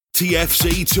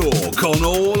TFC Talk on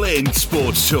All In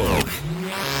Sports Talk.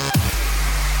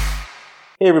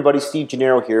 Hey everybody, Steve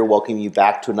Gennaro here, welcoming you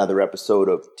back to another episode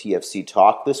of TFC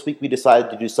Talk. This week we decided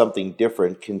to do something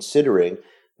different considering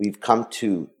we've come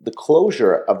to the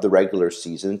closure of the regular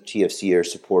season, TFC Air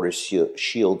Supporters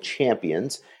Shield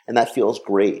champions, and that feels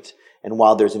great. And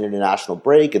while there's an international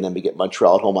break, and then we get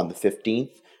Montreal at home on the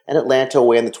 15th, and Atlanta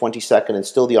away on the 22nd, and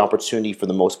still the opportunity for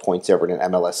the most points ever in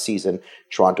an MLS season.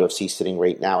 Toronto FC sitting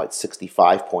right now at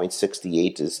 65 points.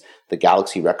 68 is the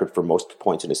Galaxy record for most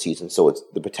points in a season. So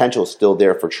the potential is still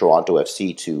there for Toronto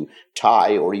FC to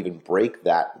tie or even break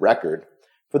that record.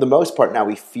 For the most part, now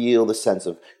we feel the sense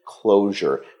of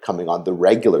closure coming on the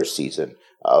regular season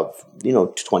of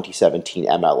 2017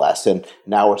 MLS. And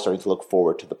now we're starting to look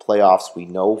forward to the playoffs. We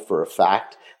know for a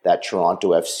fact that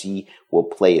Toronto FC will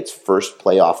play its first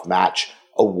playoff match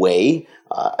away.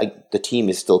 The team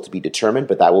is still to be determined,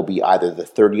 but that will be either the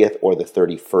 30th or the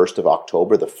 31st of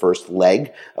October. The first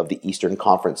leg of the Eastern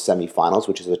Conference semifinals,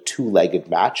 which is a two-legged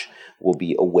match, will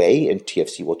be away, and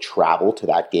TFC will travel to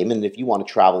that game. And if you want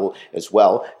to travel as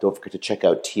well, don't forget to check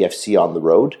out TFC on the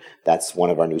Road. That's one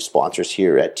of our new sponsors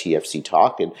here at TFC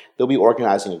Talk, and they'll be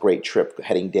organizing a great trip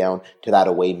heading down to that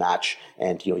away match.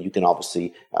 And you can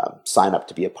obviously sign up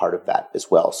to be a part of that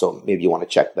as well. So maybe you want to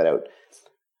check that out.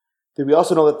 Then we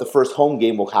also know that the first home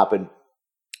game will happen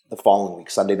the following week.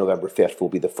 Sunday, November 5th will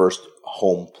be the first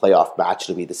home playoff match.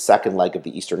 It'll be the second leg of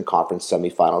the Eastern Conference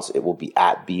semifinals. It will be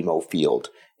at BMO Field.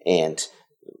 And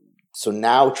so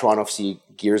now Toronto FC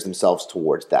gears themselves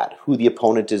towards that. Who the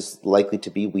opponent is likely to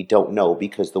be, we don't know,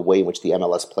 because the way in which the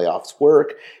MLS playoffs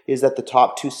work is that the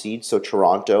top two seeds, so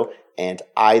Toronto and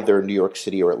either New York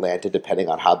City or Atlanta, depending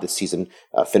on how the season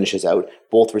finishes out,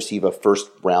 both receive a first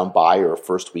round bye or a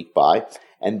first week bye.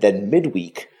 And then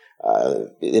midweek,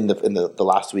 in the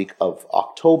last week of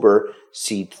October,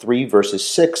 seed 3 versus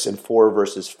 6 and 4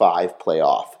 versus 5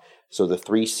 playoff. So the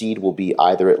 3 seed will be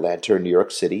either Atlanta or New York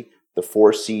City. The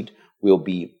 4 seed will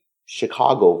be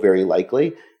Chicago, very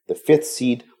likely. The 5th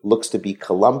seed looks to be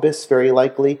Columbus, very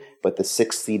likely. But the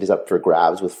 6th seed is up for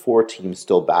grabs with 4 teams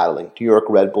still battling. New York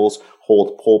Red Bulls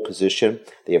hold pole position.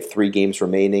 They have 3 games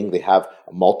remaining. They have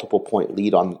a multiple point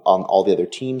lead on all the other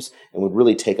teams, and would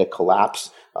really take a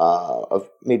collapse of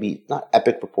maybe not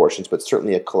epic proportions, but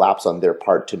certainly a collapse on their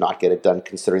part to not get it done,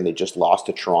 considering they just lost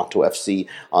to Toronto FC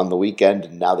on the weekend,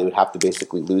 and now they would have to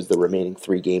basically lose the remaining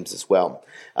 3 games as well.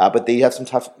 But they have some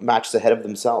tough matches ahead of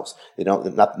themselves.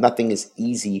 Nothing is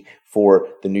easy for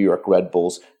the New York Red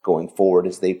Bulls going forward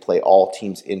as they play all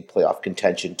teams in playoff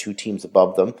contention, 2 teams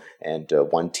above them and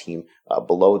 1 team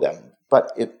below them.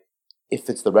 But if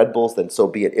it's the Red Bulls, then so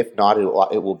be it. If not,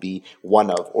 it will be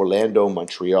one of Orlando,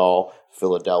 Montreal,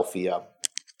 Philadelphia,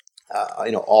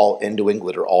 all in New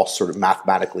England are all sort of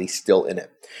mathematically still in it.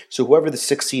 So whoever the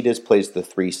 6th seed is plays the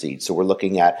 3 seed. So we're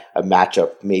looking at a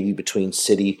matchup maybe between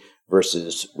City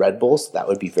versus Red Bulls. That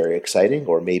would be very exciting.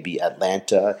 Or maybe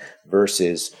Atlanta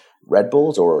versus Red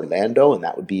Bulls or Orlando, and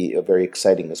that would be very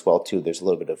exciting as well too. There's a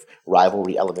little bit of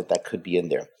rivalry element that could be in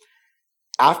there.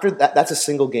 After that, that's a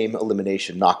single game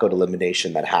elimination, knockout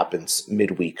elimination that happens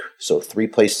midweek. So 3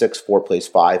 plays 6, 4 plays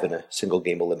 5, and a single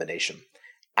game elimination.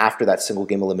 After that single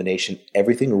game elimination,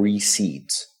 everything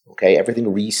reseeds. Okay, everything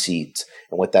reseeds,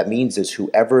 and what that means is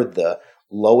whoever the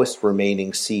lowest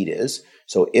remaining seed is.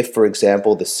 So if, for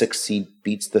example, the 6th seed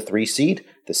beats the 3 seed,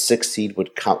 the 6th seed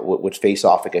would face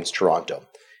off against Toronto.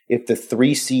 If the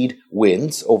 3 seed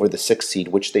wins over the 6 seed,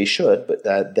 which they should, but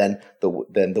then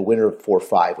the winner of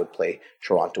 4-5 would play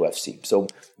Toronto FC. So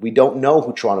we don't know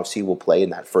who Toronto FC will play in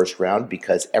that first round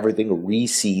because everything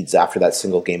reseeds after that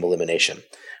single game elimination.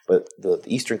 But the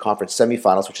Eastern Conference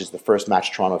semifinals, which is the first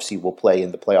match Toronto FC will play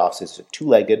in the playoffs, is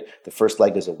 2-legged. The first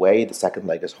leg is away, the second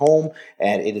leg is home,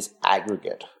 and it is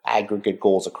aggregate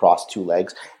goals across 2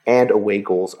 legs, and away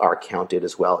goals are counted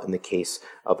as well in the case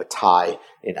of a tie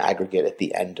in aggregate at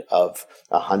the end of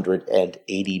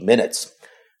 180 minutes.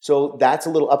 So that's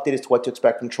a little update as to what to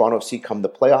expect from Toronto FC come the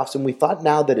playoffs. And we thought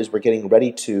now that as we're getting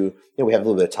ready to, we have a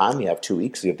little bit of time. We have 2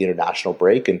 weeks. We have the international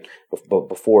break. And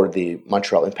before the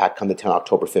Montreal Impact come to town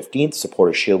October 15th,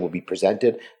 Supporters Shield will be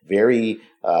presented. Very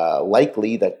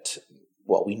likely that,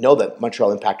 we know that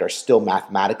Montreal Impact are still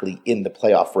mathematically in the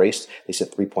playoff race. They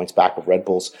sit 3 points back of Red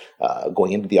Bulls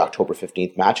going into the October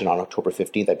 15th match. And on October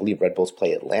 15th, I believe Red Bulls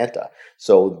play Atlanta.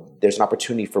 So there's an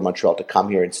opportunity for Montreal to come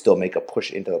here and still make a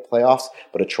push into the playoffs.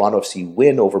 But a Toronto FC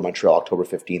win over Montreal October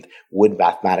 15th would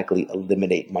mathematically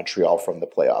eliminate Montreal from the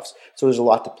playoffs. So there's a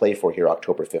lot to play for here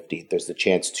October 15th. There's the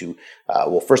chance to,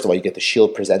 first of all, you get the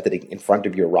Shield presented in front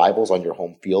of your rivals on your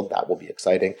home field. That will be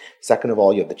exciting. Second of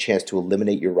all, you have the chance to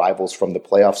eliminate your rivals from the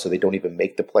playoffs, so they don't even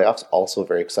make the playoffs. Also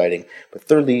very exciting. But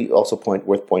thirdly, also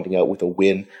worth pointing out, with a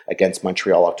win against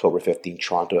Montreal October 15,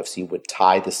 Toronto FC would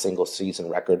tie the single season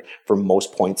record for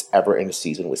most points ever in a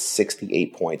season with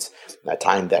 68 points,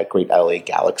 tying that great LA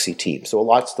Galaxy team. So a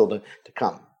lot still to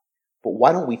come. But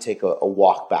why don't we take a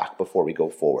walk back before we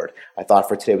go forward? I thought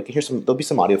for today we can hear there'll be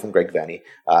some audio from Greg Vanney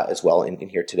as well in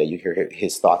here today. You hear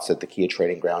his thoughts at the Kia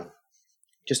Training Ground,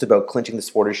 just about clinching the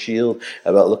Supporters' Shield,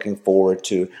 about looking forward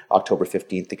to October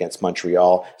 15th against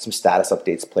Montreal, some status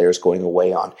updates, players going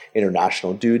away on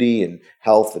international duty and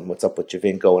health and what's up with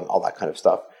Javinko and all that kind of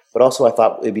stuff. But also I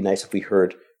thought it'd be nice if we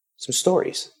heard some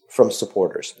stories from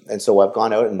supporters. And so I've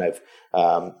gone out and I've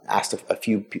asked a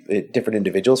few different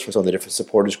individuals from some of the different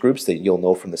supporters groups that you'll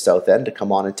know from the South End to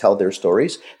come on and tell their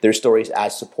stories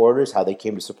as supporters, how they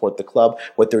came to support the club,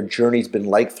 what their journey's been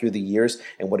like through the years,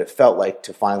 and what it felt like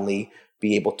to finally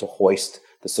be able to hoist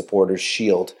the Supporters'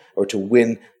 Shield or to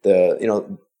win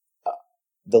the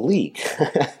league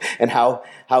and how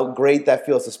great that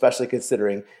feels, especially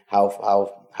considering how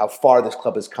far this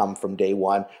club has come from day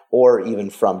one, or even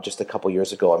from just a couple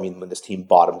years ago. I mean, when this team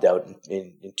bottomed out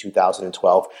in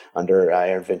 2012 under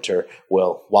Aaron Winter,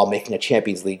 while making a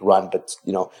Champions League run, but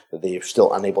they're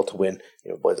still unable to win.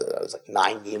 It was like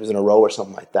 9 games in a row or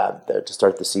something like that to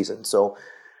start the season. So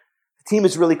the team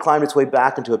has really climbed its way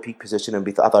back into a peak position, and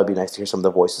I thought it'd be nice to hear some of the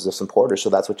voices of supporters.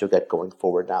 So that's what you'll get going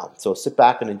forward now. So sit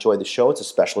back and enjoy the show. It's a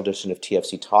special edition of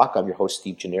TFC Talk. I'm your host,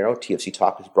 Steve Gennaro. TFC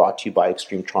Talk is brought to you by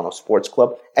Extreme Toronto Sports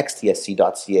Club,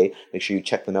 xtsc.ca. Make sure you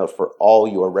check them out for all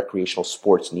your recreational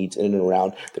sports needs in and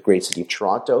around the great city of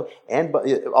Toronto. And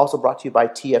also brought to you by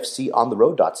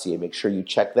tfcontheroad.ca. Make sure you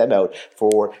check them out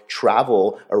for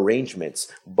travel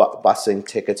arrangements, busing,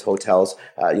 tickets, hotels,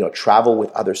 travel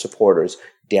with other supporters,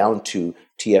 down to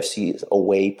TFC's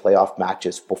away playoff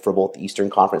matches for both the Eastern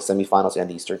Conference semifinals and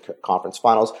the Eastern Conference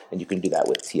finals, and you can do that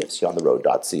with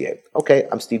tfcontheroad.ca. Okay,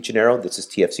 I'm Steve Gennaro. This is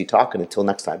TFC Talk, and until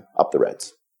next time, up the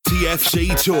Reds. TFC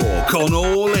Talk on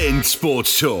All In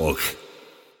Sports Talk.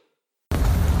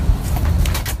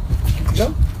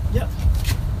 Go? Yeah.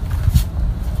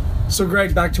 So,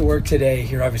 Greg, back to work today.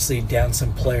 You're obviously down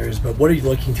some players, but what are you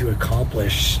looking to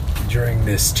accomplish during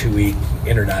this 2-week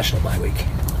international bye week?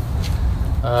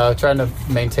 Trying to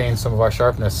maintain some of our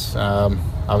sharpness.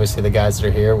 Obviously, the guys that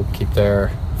are here will keep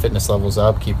their fitness levels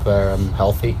up, keep them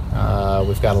healthy.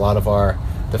 We've got a lot of our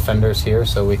defenders here,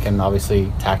 so we can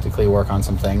obviously tactically work on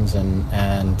some things,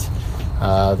 and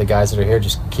the guys that are here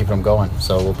just keep them going.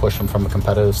 So we'll push them from a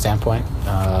competitive standpoint.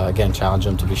 Again, challenge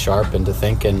them to be sharp and to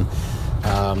think, and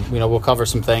we'll cover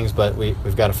some things, but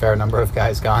we've got a fair number of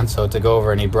guys gone, so to go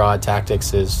over any broad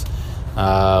tactics is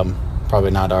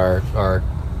probably not our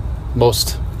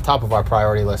most top of our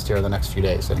priority list here in the next few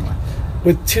days anyway.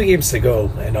 With 2 games to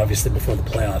go, and obviously before the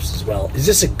playoffs as well, is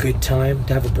this a good time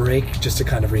to have a break, just to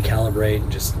kind of recalibrate and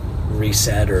just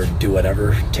reset or do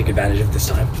whatever, take advantage of this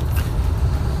time?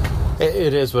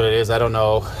 It is what it is. I don't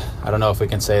know if we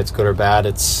can say it's good or bad.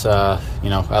 It's I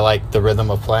like the rhythm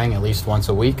of playing at least once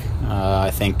a week.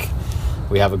 I think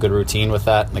we have a good routine with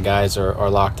that, and the guys are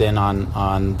locked in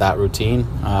on that routine.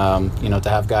 To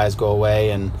have guys go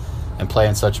away and play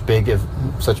in such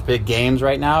big games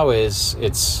right now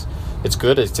it's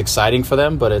good. It's exciting for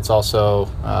them, but it's also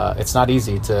it's not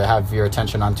easy to have your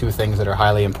attention on two things that are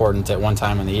highly important at one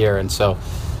time in the year. And so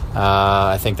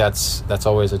I think that's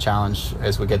always a challenge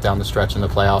as we get down the stretch in the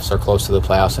playoffs or close to the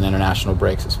playoffs and international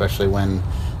breaks, especially when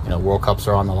World Cups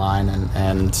are on the line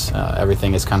and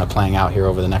everything is kind of playing out here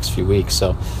over the next few weeks.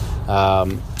 So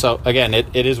again,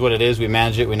 it is what it is. We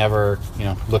manage it. We never,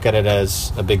 look at it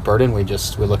as a big burden. We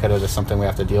look at it as something we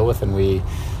have to deal with, and we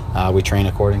train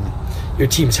accordingly. Your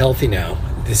team's healthy now.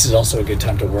 This is also a good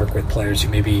time to work with players who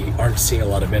maybe aren't seeing a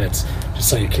lot of minutes. Just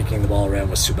saw you kicking the ball around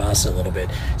with Tsubasa a little bit.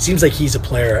 Seems like he's a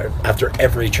player, after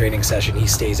every training session, he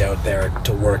stays out there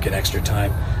to work an extra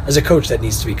time. As a coach, that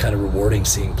needs to be kind of rewarding,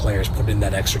 seeing players put in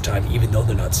that extra time, even though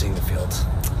they're not seeing the field.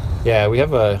 Yeah, we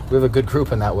have a good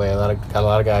group in that way. Got a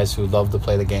lot of guys who love to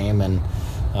play the game and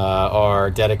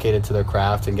are dedicated to their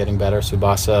craft and getting better.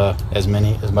 Tsubasa, as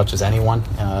much as anyone.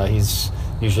 He's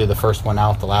usually the first one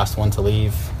out, the last one to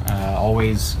leave.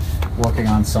 Always working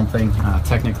on something.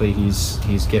 Technically,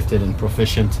 he's gifted and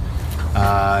proficient.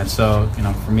 And so,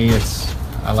 for me,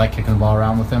 I like kicking the ball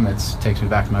around with him. It takes me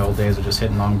back to my old days of just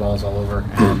hitting long balls all over.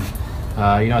 And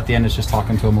at the end, it's just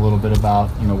talking to him a little bit about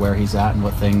where he's at and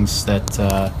what things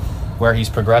that where he's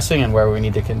progressing and where we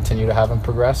need to continue to have him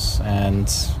progress,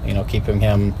 and keeping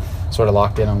him sort of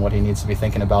locked in on what he needs to be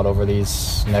thinking about over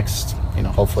these next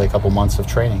hopefully a couple months of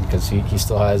training, because he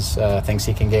still has things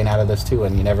he can gain out of this too,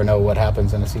 and you never know what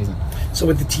happens in a season. So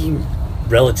with the team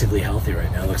relatively healthy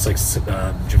right now. It looks like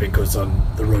Giovinco's on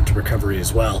the road to recovery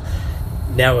as well.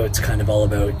 Now it's kind of all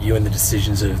about you and the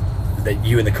decisions that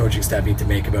you and the coaching staff need to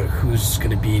make about who's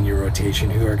going to be in your rotation,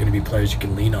 who are going to be players you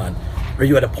can lean on. Are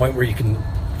you at a point where you can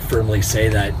firmly say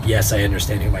that, yes, I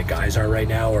understand who my guys are right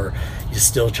now, or you're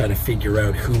still trying to figure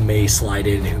out who may slide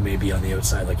in and who may be on the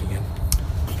outside looking in?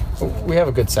 We have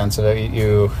a good sense of it.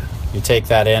 You take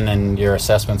that in your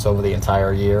assessments over the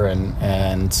entire year, and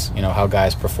how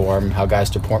guys perform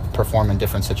in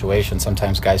different situations.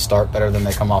 Sometimes guys start better than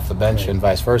they come off the bench, and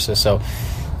vice versa. So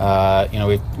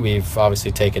we've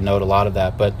obviously taken note a lot of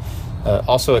that, but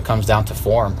also it comes down to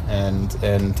form,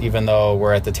 and even though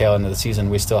we're at the tail end of the season,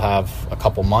 we still have a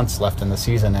couple months left in the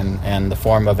season, and the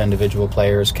form of individual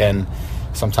players can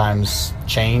sometimes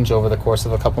change over the course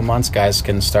of a couple months. Guys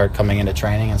can start coming into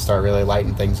training and start really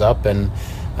lighting things up, and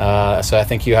so I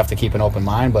think you have to keep an open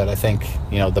mind. But I think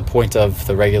the point of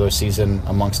the regular season,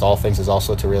 amongst all things, is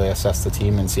also to really assess the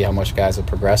team and see how much guys have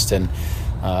progressed and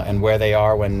where they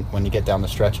are when you get down the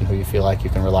stretch, and who you feel like you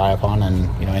can rely upon in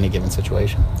any given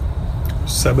situation.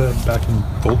 Seba back in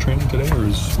full training today, or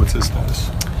what's his status?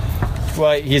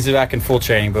 Well, he's back in full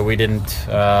training, but we didn't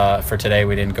for today.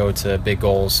 We didn't go to big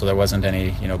goals, so there wasn't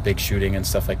any big shooting and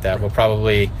stuff like that. We'll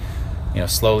probably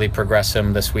slowly progress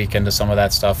him this week into some of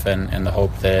that stuff, and the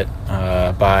hope that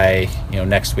by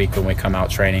next week when we come out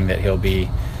training, that he'll be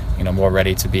more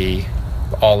ready to be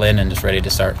all in and just ready to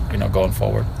start going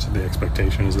forward. So the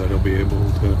expectation is that he'll be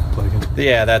able to play again?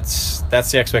 Yeah, that's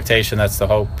the expectation. That's the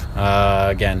hope.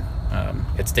 Again,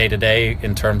 it's day to day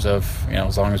in terms of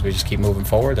as long as we just keep moving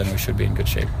forward, then we should be in good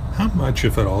shape. How much,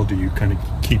 if at all, do you kind of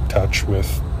keep touch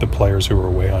with the players who are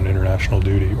away on international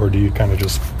duty, or do you kind of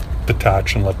just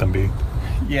detach and let them be?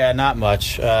 Yeah, not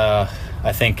much. I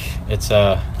think it's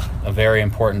a very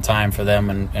important time for them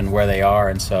and where they are,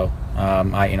 and so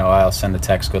I'll send a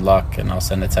text good luck, and I'll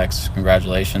send a text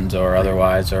congratulations or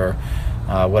otherwise, or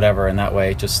whatever, in that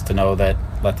way, just to know that,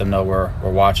 let them know we're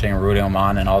watching and rooting them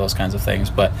on and all those kinds of things.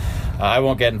 But I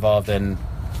won't get involved in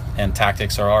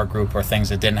tactics or our group or things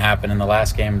that didn't happen in the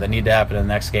last game that need to happen in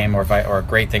the next game, or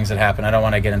great things that happen. I don't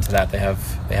want to get into that. They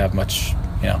have much,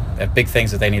 they have big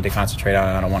things that they need to concentrate on,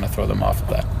 and I don't want to throw them off of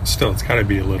that. Still, it's got to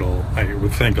be I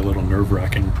would think, a little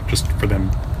nerve-wracking just for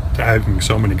them to having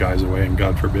so many guys away, and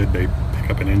God forbid they pick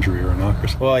up an injury or a knock or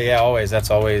something. Well, yeah, always. That's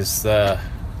always the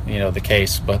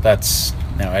case, but that's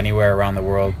anywhere around the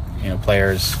world,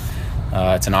 players.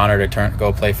 It's an honor to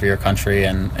go play for your country,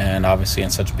 and obviously in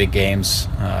such big games,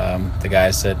 the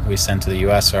guys that we send to the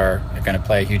U.S. are going to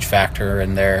play a huge factor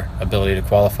in their ability to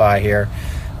qualify here.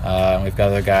 We've got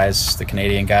other guys, the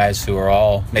Canadian guys, who are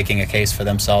all making a case for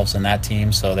themselves in that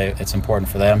team, so it's important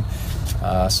for them.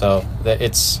 So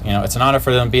it's an honor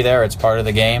for them to be there. It's part of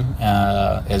the game,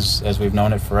 as we've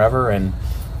known it forever, and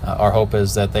our hope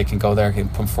is that they can go there, can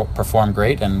perform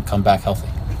great, and come back healthy.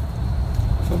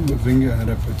 I thought Mavinga had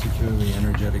a particularly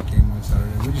energetic game on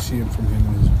Saturday. What did you see from him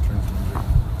in his return from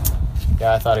injury?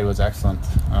 Yeah, I thought he was excellent.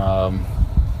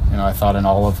 I thought in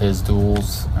all of his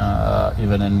duels,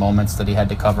 even in moments that he had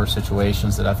to cover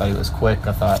situations, that I thought he was quick.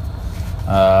 I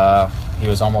thought he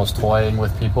was almost toying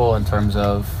with people in terms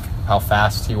of how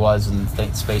fast he was and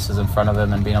spaces in front of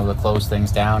him and being able to close things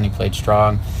down. He played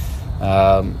strong.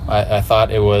 I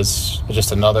thought it was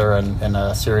just another in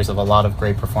a series of a lot of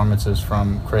great performances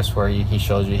from Chris, where he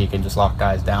shows you he can just lock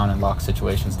guys down and lock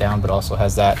situations down, but also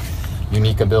has that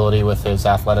unique ability with his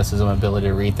athleticism, ability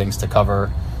to read things, to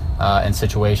cover in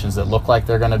situations that look like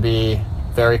they're going to be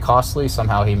very costly.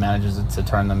 Somehow he manages to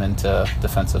turn them into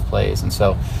defensive plays, and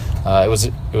so it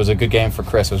was a good game for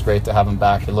Chris. It was great to have him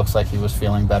back. It looks like he was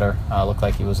feeling better. Looked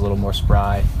like he was a little more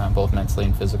spry, both mentally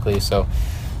and physically. So.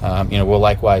 We'll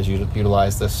likewise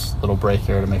utilize this little break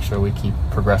here to make sure we keep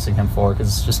progressing him forward,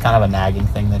 because it's just kind of a nagging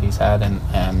thing that he's had,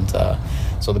 and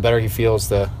so the better he feels,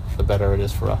 the better it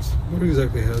is for us. What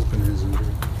exactly has been his injury?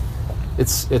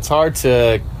 It's hard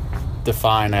to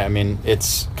define. I mean,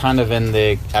 it's kind of in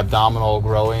the abdominal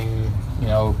growing.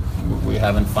 We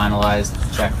haven't finalized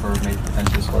the check for maybe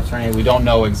potentially sports training. We don't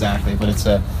know exactly, but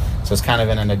so it's kind of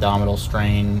in an abdominal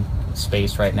strain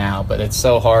space right now. But it's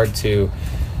so hard to.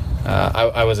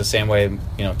 I was the same way,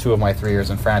 2 of my 3 years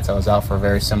in France, I was out for a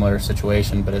very similar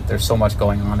situation, but there's so much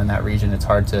going on in that region, it's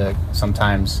hard to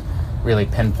sometimes really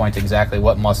pinpoint exactly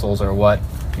what muscles or what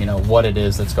it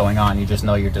is that's going on. You just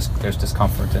know there's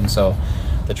discomfort, and so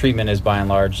the treatment is by and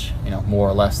large, more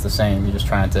or less the same. You're just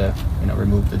trying to,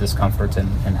 remove the discomfort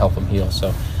and help them heal.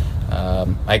 So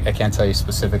I can't tell you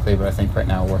specifically, but I think right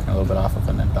now we're working a little bit off of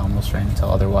an abdominal strain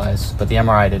until otherwise. But the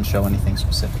MRI didn't show anything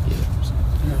specific either. So.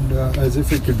 And as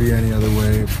if it could be any other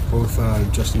way, both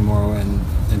Justin Morrow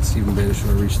and Stephen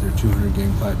Beitashour reached their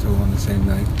 200-game plateau on the same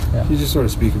night. Yeah. Can you just sort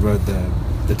of speak about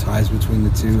the ties between the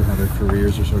two, how their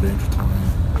careers are sort of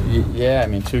intertwined? Yeah, I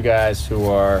mean, two guys who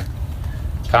are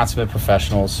consummate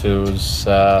professionals whose,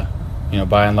 by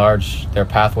and large, their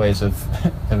pathways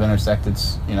have intersected,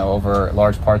 over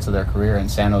large parts of their career in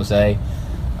San Jose.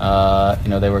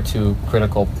 They were two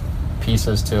critical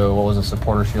pieces to what was a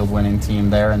Supporter Shield winning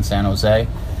team there in San Jose.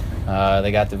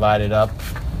 They got divided up,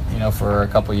 for a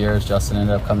couple years. Justin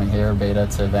ended up coming here, Beta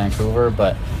to Vancouver,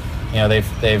 but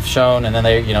they've shown, and then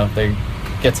they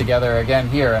get together again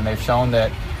here, and they've shown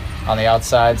that on the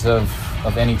outsides of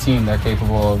any team they're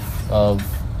capable of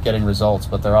getting results,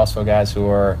 but they're also guys who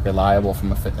are reliable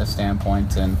from a fitness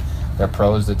standpoint, and they're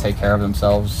pros that take care of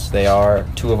themselves. They are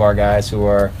two of our guys who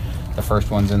are the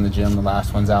first one's in the gym, the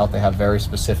last one's out. They have very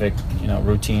specific,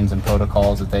 routines and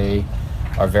protocols that they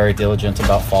are very diligent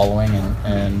about following,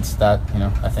 and that,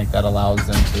 I think that allows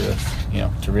them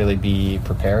to really be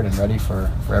prepared and ready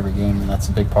for every game. And that's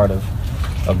a big part of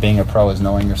being a pro, is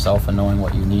knowing yourself and knowing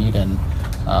what you need, and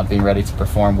being ready to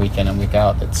perform week in and week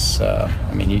out. It's,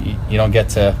 you don't get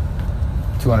to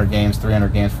 200 games,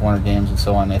 300 games, 400 games, and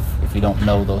so on if you don't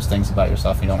know those things about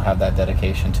yourself. You don't have that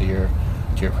dedication to your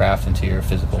craft and to your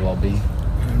physical well-being.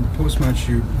 And post-match,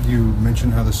 you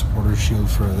mentioned how the Supporters Shield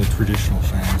for the traditional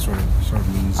fan sort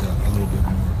of means a little bit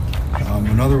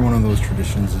more. Another one of those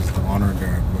traditions is the honor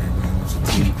guard, where once a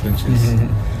team clinches.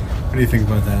 What do you think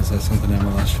about that? Is that something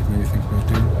MLS should maybe think about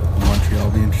doing? Will Montreal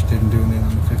be interested in doing it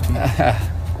on the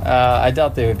 15th? I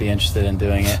doubt they would be interested in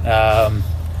doing it.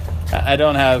 I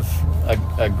don't have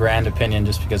a grand opinion,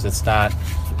 just because it's not.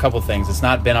 Couple things. It's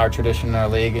not been our tradition in our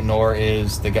league, nor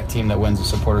is the team that wins the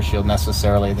Supporter Shield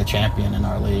necessarily the champion in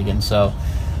our league. And so,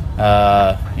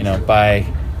 by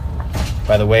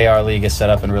the way our league is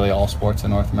set up, and really all sports in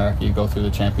North America, you go through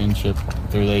the championship,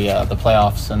 through the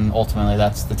playoffs, and ultimately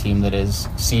that's the team that is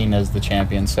seen as the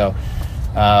champion. So,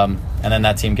 and then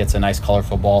that team gets a nice,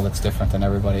 colorful ball that's different than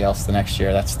everybody else the next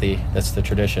year. That's the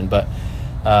tradition. But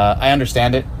I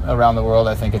understand it around the world.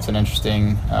 I think it's an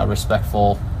interesting,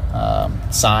 respectful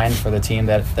sign for the team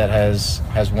that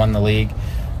has won the league.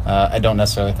 I don't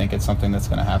necessarily think it's something that's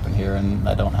going to happen here, and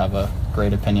I don't have a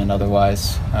great opinion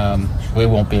otherwise. We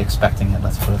won't be expecting it,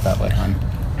 let's put it that way, on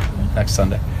next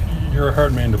Sunday. You're a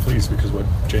hard man to please, because what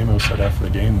J-Mo said after the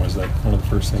game was that one of the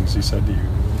first things he said to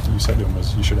him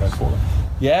was you should have 4.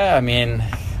 Yeah,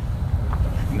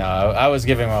 no, I was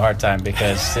giving him a hard time,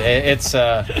 because it's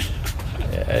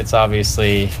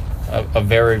obviously a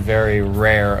very, very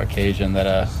rare occasion that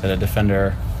a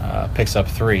defender picks up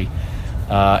 3.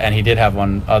 And he did have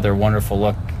one other wonderful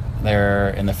look there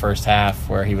in the first half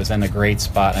where he was in a great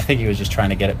spot. I think he was just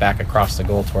trying to get it back across the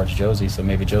goal towards Josie, so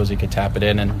maybe Josie could tap it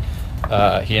in, and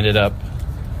he ended up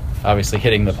obviously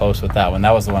hitting the post with that one.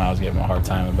 That was the one I was giving him a hard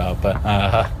time about. But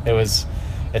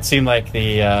it seemed like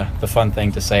the fun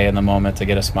thing to say in the moment to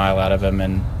get a smile out of him,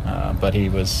 and but he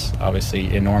was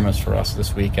obviously enormous for us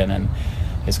this weekend, and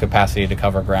his capacity to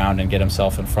cover ground and get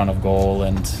himself in front of goal,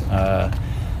 and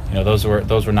those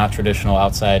were not traditional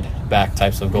outside back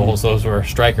types of goals. Those were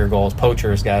striker goals,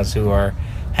 poachers, guys who are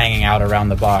hanging out around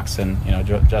the box. And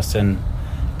Justin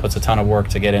puts a ton of work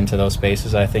to get into those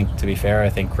spaces. I think, to be fair, I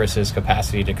think Chris's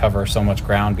capacity to cover so much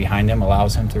ground behind him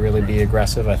allows him to really be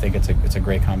aggressive. I think it's a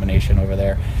great combination over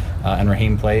there. And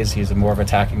Raheem plays; he's more of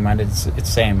attacking minded. It's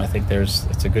same. I think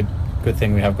it's a good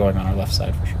thing we have going on our left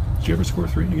side for sure. Did you ever score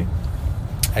 3 in a game?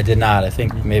 I did not. I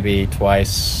think maybe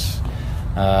twice.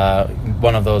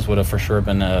 One of those would have for sure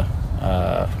been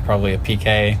probably a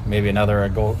PK, maybe another a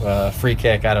goal, free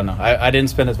kick. I don't know. I didn't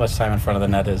spend as much time in front of the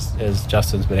net as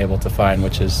Justin's been able to find,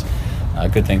 which is a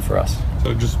good thing for us.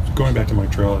 So just going back to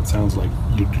Montreal, it sounds like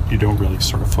you don't really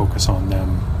sort of focus on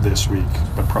them this week,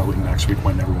 but probably next week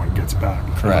when everyone gets back.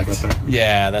 Correct.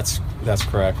 Yeah, that's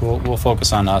correct. We'll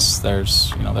focus on us.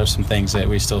 There's some things that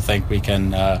we still think we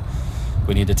can.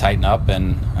 We need to tighten up,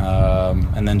 and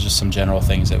then just some general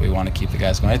things that we want to keep the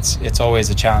guys going. It's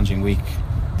always a challenging week,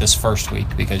 this first week,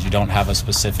 because you don't have a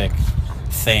specific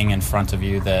thing in front of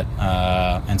you that,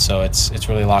 and so it's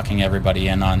really locking everybody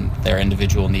in on their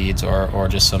individual needs or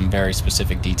just some very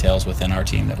specific details within our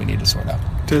team that we need to sort out.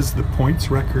 Does the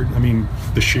points record?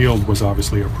 The Shield was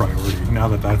obviously a priority. Now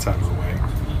that that's out of the way,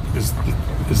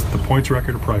 is the points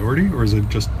record a priority, or is it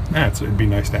just it'd be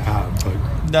nice to have?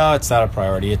 But no, it's not a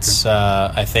priority. It's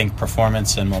I think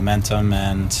performance and momentum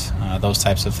and those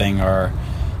types of things are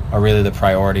really the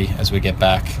priority as we get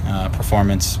back.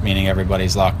 Performance meaning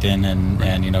everybody's locked in and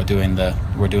we're doing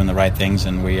the right things,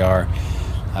 and we are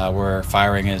we're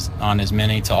firing on as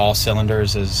many to all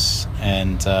cylinders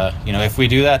if we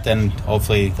do that, then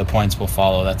hopefully the points will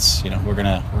follow. That's we're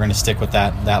gonna stick with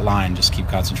that line. Just keep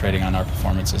concentrating on our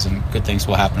performances, and good things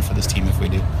will happen for this team if we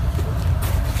do.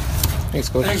 Thanks,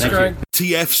 Coach. Thanks, Greg.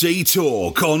 TFC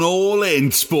Talk on All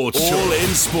In Sports Talk. All In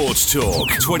Sports Talk.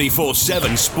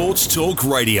 24/7 Sports Talk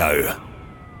Radio.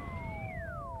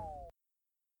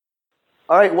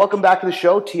 All right, welcome back to the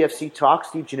show, TFC Talk.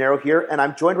 Steve Gennaro here, and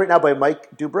I'm joined right now by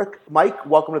Mike Dubrick. Mike,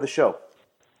 welcome to the show.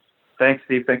 Thanks,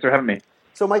 Steve. Thanks for having me.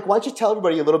 So, Mike, why don't you tell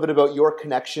everybody a little bit about your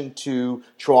connection to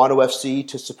Toronto FC,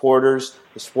 to supporters,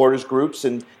 the supporters groups,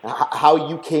 and how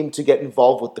you came to get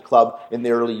involved with the club in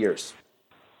the early years?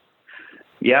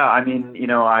 Yeah, I mean,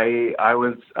 I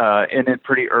was in it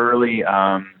pretty early.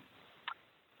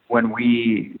 When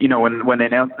they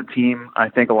announced the team, I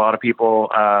think a lot of people,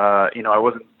 I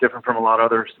wasn't different from a lot of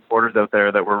other supporters out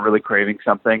there that were really craving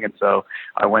something. And so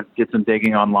I did some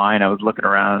digging online. I was looking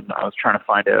around. I was trying to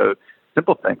find out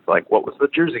simple things like what was the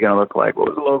jersey going to look like? What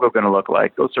was the logo going to look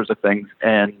like? Those sorts of things.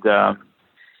 And, I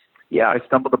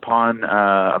stumbled upon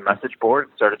a message board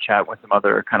and started chatting with some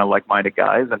other kind of like-minded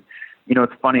guys. And,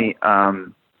 it's funny.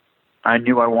 I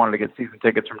knew I wanted to get season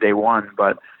tickets from day one,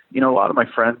 but a lot of my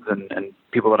friends and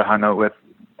people that I hung out with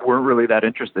weren't really that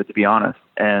interested, to be honest.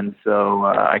 And so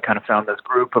I kind of found this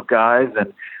group of guys,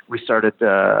 and we started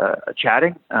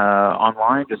chatting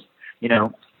online,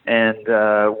 and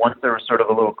once there was sort of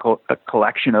a little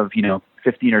collection of,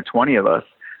 15 or 20 of us,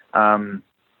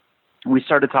 we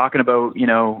started talking about,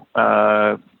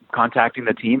 contacting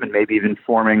the team and maybe even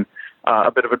forming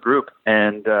a bit of a group.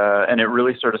 And it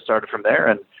really sort of started from there.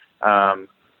 And,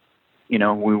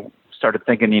 we started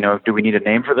thinking, do we need a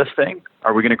name for this thing?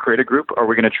 Are we going to create a group? Are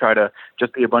we going to try to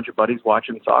just be a bunch of buddies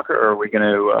watching soccer? Or are we going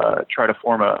to try to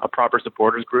form a proper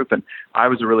supporters group? And I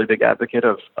was a really big advocate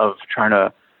of trying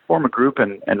to form a group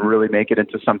and really make it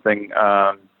into something,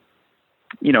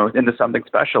 into something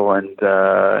special. And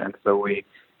so we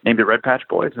named it Red Patch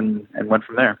Boys and went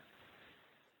from there.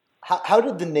 How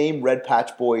did the name Red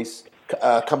Patch Boys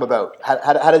come about?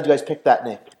 How did you guys pick that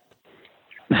name?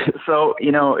 So,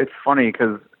 it's funny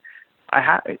because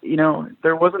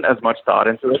there wasn't as much thought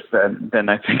into it than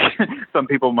I think some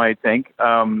people might think.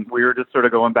 We were just sort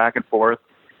of going back and forth,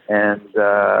 and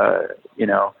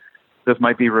this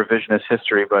might be revisionist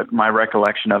history, but my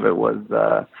recollection of it was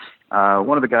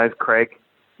one of the guys, Craig,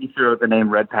 he threw out the name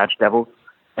Red Patch Devils,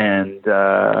 and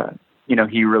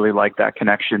he really liked that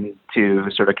connection to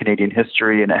sort of Canadian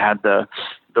history, and it had the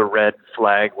red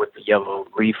flag with the yellow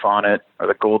leaf on it, or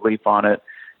the gold leaf on it,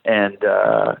 and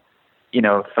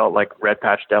felt like Red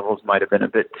Patch Devils might have been a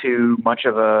bit too much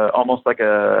of almost like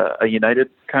a United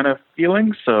kind of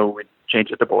feeling. So we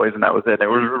changed it to Boys, and that was it. It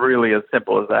was really as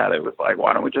simple as that. It was like,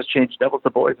 why don't we just change Devils to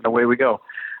Boys, and away we go.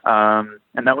 And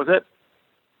that was it.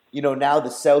 Now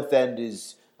the South End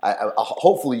is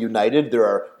hopefully united. There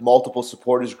are multiple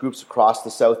supporters groups across the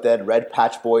South End. Red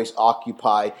Patch Boys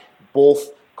occupy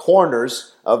both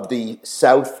corners of the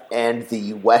south and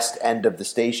the west end of the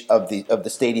station of the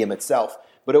stadium itself.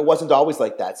 But it wasn't always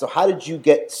like that. So how did you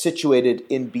get situated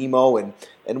in BMO,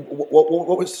 and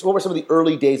what were some of the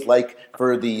early days like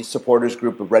for the supporters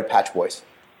group of Red Patch Boys?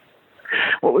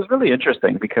 Well, it was really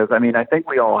interesting because, I think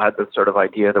we all had this sort of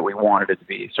idea that we wanted it to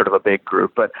be sort of a big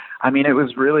group. But, it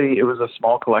was a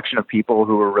small collection of people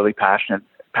who were really passionate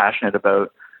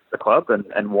about the club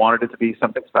and wanted it to be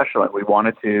something special. And we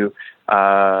wanted to,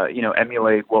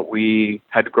 emulate what we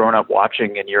had grown up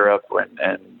watching in Europe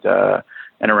and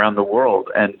around the world.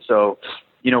 And so,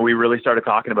 we really started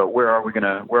talking about where are we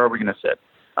gonna sit?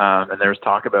 And there was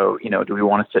talk about, do we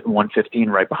want to sit in 115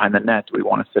 right behind the net? Do we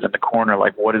want to sit in the corner?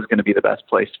 Like, what is going to be the best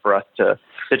place for us to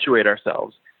situate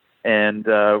ourselves? And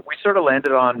we sort of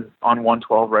landed on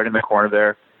 112 right in the corner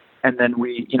there. And then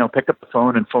we, picked up the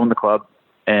phone and phoned the club.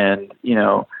 And,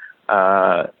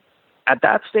 at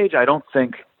that stage, I don't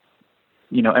think,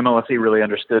 MLSE really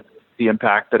understood the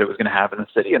impact that it was going to have in the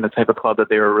city and the type of club that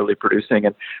they were really producing.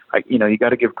 And, you got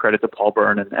to give credit to Paul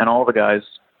Byrne and all the guys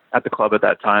at the club at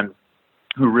that time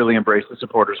who really embraced the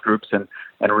supporters groups and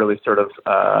really sort of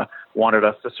wanted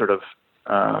us to sort of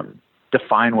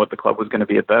define what the club was going to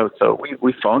be about. So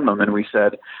we phoned them and we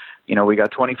said, we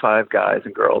got 25 guys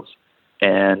and girls,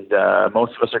 and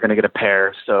most of us are going to get a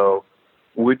pair. So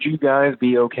would you guys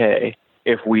be okay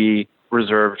if we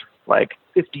reserved like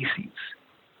 50 seats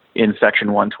in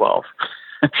section 112?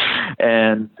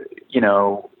 And,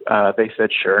 they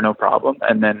said, sure, no problem.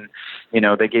 And then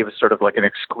they gave us sort of like an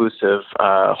exclusive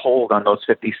hold on those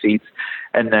 50 seats.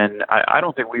 And then I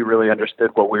don't think we really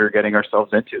understood what we were getting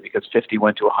ourselves into, because 50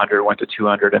 went to 100, went to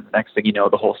 200, and the next thing you know,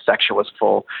 the whole section was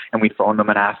full. And we phoned them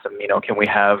and asked them, can we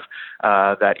have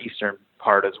that eastern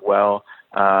part as well?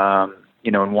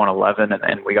 In 111,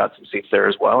 and we got some seats there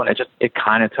as well. And it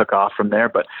kind of took off from there.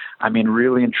 But I mean,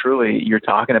 really and truly, you're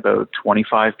talking about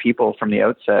 25 people from the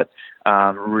outset,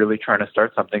 really trying to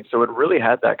start something. So it really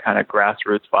had that kind of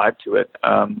grassroots vibe to it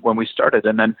when we started.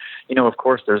 And then, of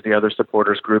course, there's the other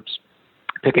supporters groups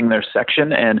picking their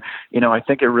section. And, I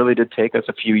think it really did take us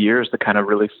a few years to kind of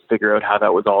really figure out how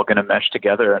that was all going to mesh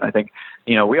together. And I think,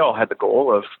 we all had the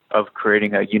goal of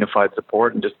creating a unified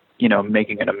support and just,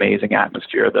 making an amazing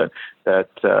atmosphere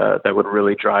that would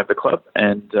really drive the club.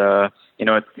 And,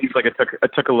 it seems like it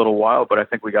took a little while, but I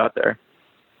think we got there.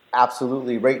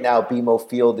 Absolutely. Right now, BMO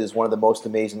Field is one of the most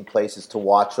amazing places to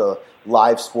watch a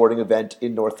live sporting event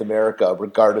in North America,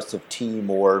 regardless of team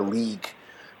or league.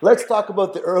 Let's talk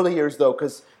about the early years, though,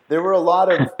 because there were a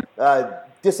lot of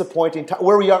disappointing times.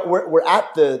 Where we are, we're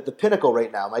at the pinnacle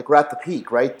right now, Mike. We're at the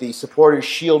peak, right? The Supporters'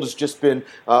 Shield has just been,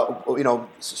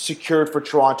 secured for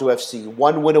Toronto FC.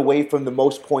 One win away from the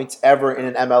most points ever in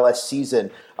an MLS season.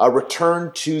 A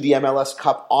return to the MLS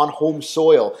Cup on home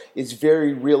soil is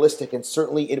very realistic and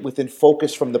certainly within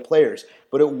focus from the players.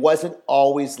 But it wasn't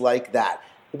always like that.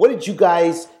 What did you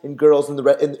guys and girls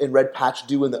in Red Patch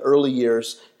do in the early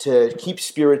years to keep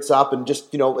spirits up and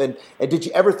just, and did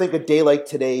you ever think a day like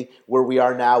today where we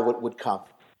are now would come?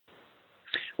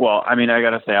 Well, I mean, I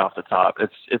got to say off the top,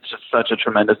 it's just such a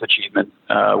tremendous achievement,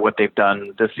 what they've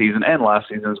done this season and last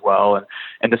season as well.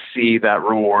 And to see that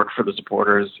reward for the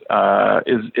supporters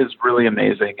is really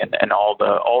amazing. And all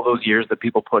those years that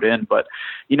people put in. But,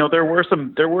 there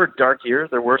were dark years,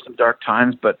 there were some dark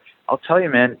times, but I'll tell you,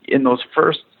 man, in those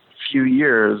first few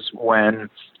years when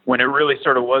it really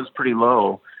sort of was pretty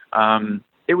low,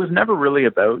 it was never really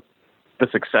about the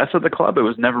success of the club. It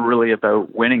was never really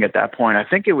about winning at that point. I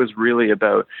think it was really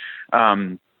about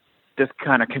this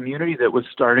kind of community that was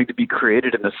starting to be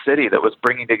created in the city that was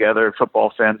bringing together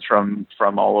football fans from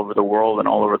all over the world and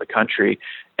all over the country.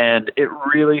 And it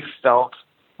really felt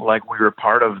like we were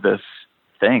part of this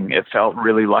thing. It felt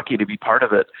really lucky to be part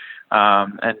of it.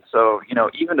 And so,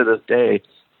 even to this day,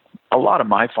 a lot of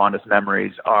my fondest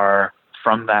memories are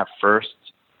from that first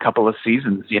couple of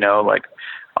seasons. Like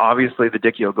obviously the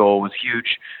Dicchio goal was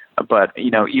huge, but,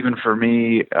 even for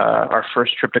me, our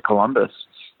first trip to Columbus,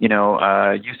 U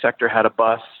Sector had a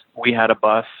bus, we had a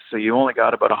bus, so you only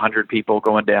got about 100 people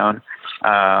going down.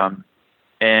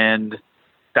 And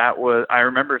that was, I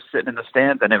remember sitting in the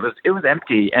stands and it was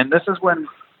empty. And this is when,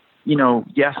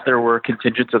 yes, there were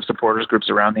contingents of supporters groups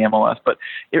around the MLS, but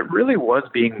it really was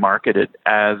being marketed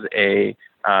as a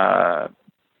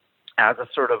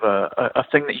sort of a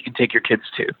thing that you can take your kids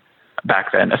to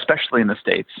back then, especially in the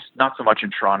States, not so much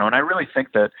in Toronto. And I really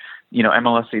think that,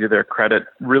 MLSC, to their credit,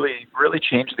 really, really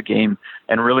changed the game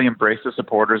and really embraced the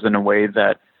supporters in a way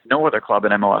that no other club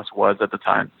in MLS was at the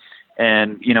time.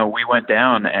 And, we went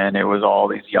down and it was all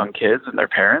these young kids and their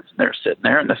parents, and they're sitting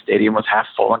there and the stadium was half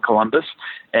full in Columbus.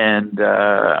 And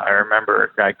I remember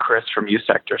a guy, Chris from U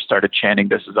Sector, started chanting,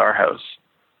 "This is our house."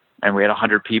 And we had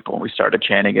 100 people and we started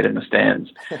chanting it in the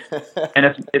stands. And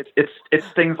it's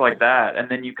things like that. And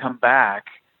then you come back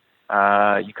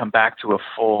to a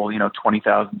full,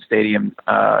 20,000 stadium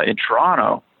in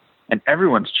Toronto and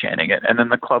everyone's chanting it. And then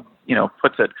the club,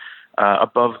 puts it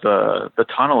above the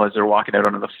tunnel as they're walking out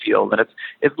onto the field. And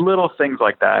it's little things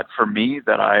like that for me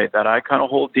that I kind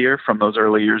of hold dear from those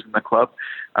early years in the club.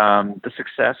 The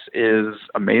success is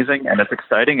amazing and it's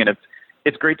exciting, and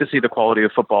it's great to see the quality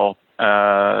of football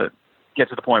get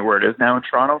to the point where it is now in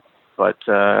Toronto. But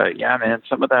yeah, man,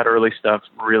 some of that early stuff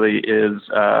really is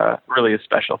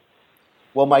special.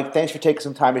 Well, Mike, thanks for taking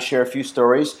some time to share a few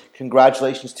stories.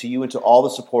 Congratulations to you and to all the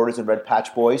supporters and Red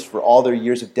Patch Boys for all their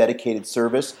years of dedicated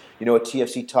service. At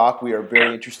TFC Talk, we are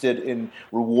very interested in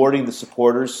rewarding the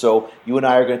supporters. So you and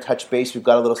I are going to touch base. We've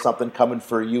got a little something coming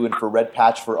for you and for Red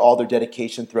Patch for all their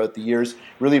dedication throughout the years.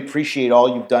 Really appreciate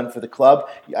all you've done for the club.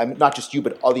 Not just you,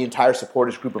 but all the entire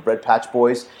supporters group of Red Patch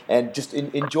Boys. And just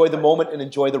enjoy the moment and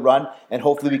enjoy the run. And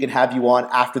hopefully we can have you on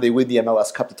after they win the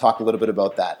MLS Cup to talk a little bit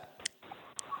about that.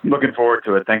 Looking forward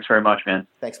to it. Thanks very much, man.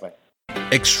 Thanks, Mike.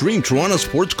 Extreme Toronto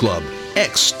Sports Club,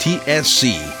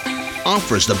 XTSC,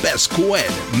 offers the best co-ed,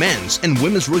 men's, and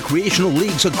women's recreational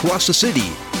leagues across the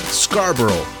city.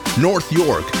 Scarborough, North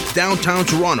York, downtown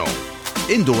Toronto.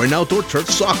 Indoor and outdoor turf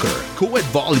soccer, co-ed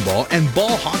volleyball, and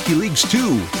ball hockey leagues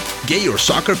too. Get your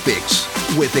soccer fix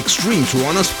with Extreme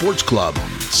Toronto Sports Club.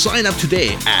 Sign up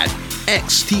today at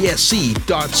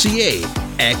xtsc.ca.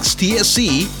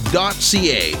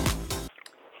 xtsc.ca.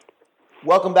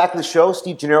 Welcome back to the show.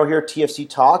 Steve Gennaro here, TFC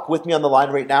Talk. With me on the line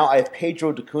right now, I have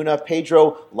Pedro Da Cunha.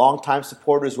 Pedro, longtime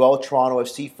supporter as well, Toronto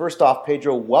FC. First off,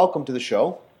 Pedro, welcome to the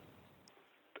show.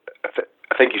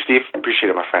 Thank you, Steve.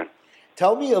 Appreciate it, my friend.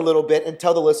 Tell me a little bit, and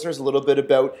tell the listeners a little bit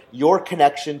about your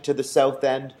connection to the South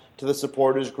End, to the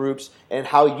supporters groups, and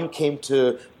how you came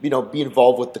to, be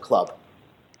involved with the club.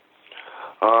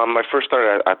 I first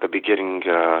started at the beginning,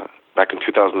 back in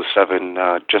 2007,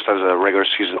 just as a regular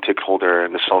season ticket holder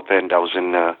in the South End. I was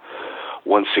in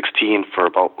 116 for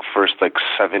about the first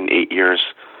 7-8 years.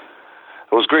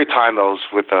 It was a great time. I was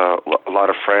with a lot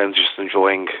of friends, just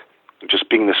enjoying just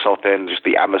being in the South End, just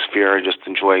the atmosphere, just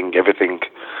enjoying everything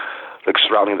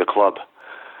surrounding the club.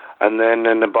 And then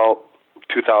in about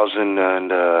 2000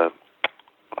 and I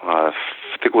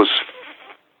think it was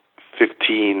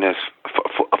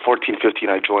 14, 15,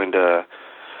 I joined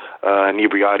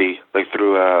Inebriati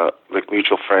through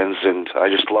mutual friends, and I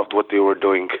just loved what they were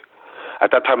doing. At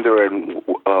that time, they were in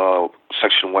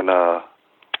section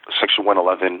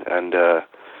 111, and they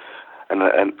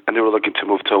were looking to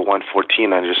move to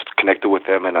 114. I just connected with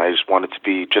them, and I just wanted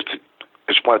to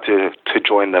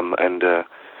join them, and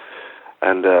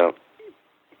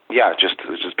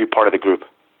just be part of the group.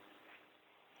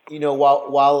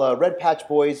 While Red Patch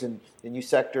Boys and the New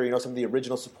Sector, some of the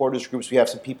original supporters groups, we have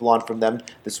some people on from them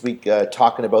this week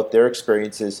talking about their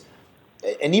experiences.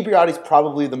 Inebriati is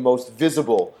probably the most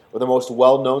visible or the most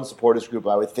well-known supporters group,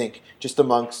 I would think, just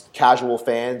amongst casual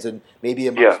fans and maybe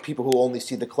amongst people who only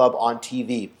see the club on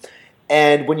TV.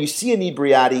 And when you see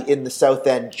Inebriati in the South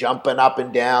End jumping up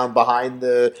and down behind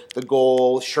the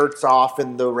goal, shirts off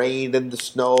in the rain and the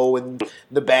snow and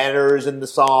the banners and the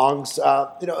songs,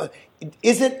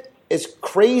 is it as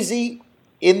crazy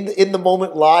in the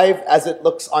moment live as it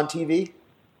looks on TV?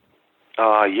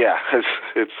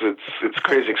 It's a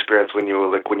crazy experience when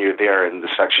you're there in the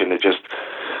section. It's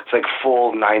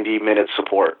full 90-minute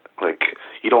support.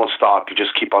 You don't stop. You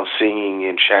just keep on singing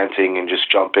and chanting and just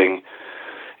jumping.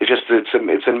 It's an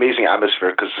amazing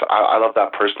atmosphere because I love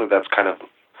that personally. That's kind of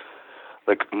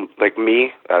like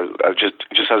me, just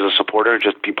as a supporter,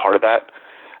 just be part of that.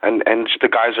 And the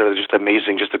guys are just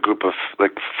amazing. Just a group of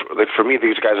for me,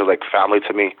 these guys are like family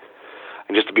to me,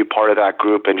 and just to be part of that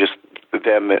group and just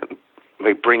them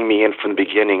bring me in from the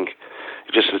beginning.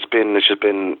 It's just been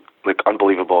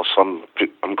unbelievable. So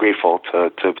I'm grateful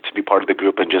to be part of the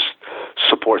group and just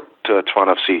support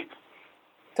Toronto FC.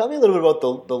 Tell me a little bit about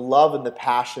the love and the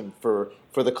passion for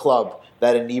the club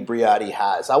that Inebriati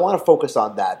has. I want to focus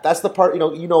on that. That's the part,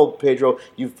 Pedro,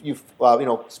 you've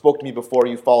spoke to me before.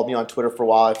 You followed me on Twitter for a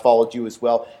while. I followed you as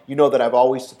well. You know that I've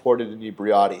always supported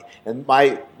Inebriati. And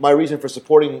my reason for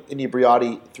supporting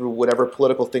Inebriati through whatever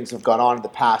political things have gone on in the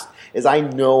past is I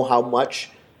know how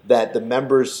much that the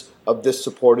members of this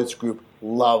supporters group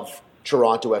love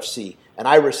Toronto FC. And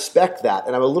I respect that,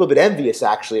 and I'm a little bit envious,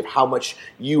 actually, of how much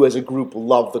you as a group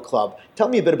love the club. Tell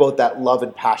me a bit about that love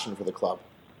and passion for the club.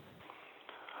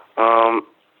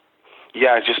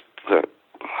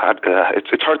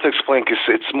 It's hard to explain because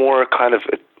it's more of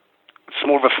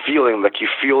a feeling, you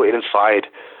feel it inside,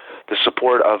 the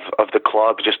support of the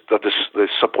club, just the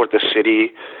support the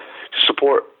city,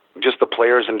 support just the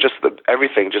players and just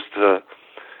everything, just the.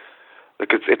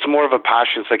 It's more of a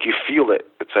passion. It's you feel it.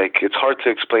 It's hard to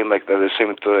explain the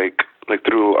same through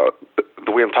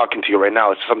the way I'm talking to you right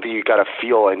now. It's something you gotta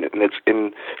feel, and it's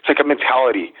like a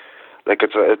mentality.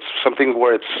 It's something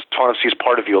where Toronto FC is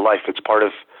part of your life. It's part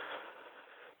of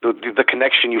the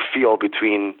connection you feel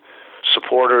between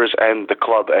supporters and the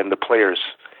club and the players.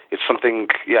 It's something.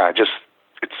 It's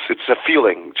a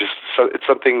feeling. It's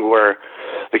something where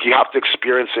you have to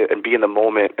experience it and be in the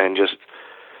moment and just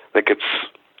it's.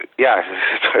 Yeah,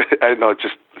 I don't know.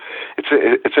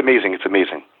 It's amazing. It's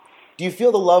amazing. Do you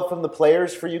feel the love from the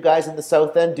players for you guys in the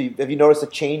South End? Have you noticed a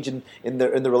change in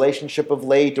the relationship of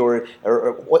late, or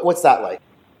what's that like?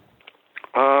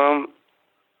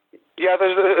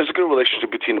 There's a good relationship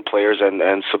between the players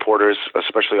and supporters,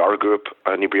 especially our group,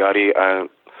 Inebriati.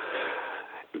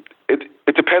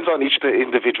 It depends on each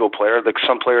individual player.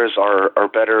 Some players are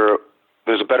better.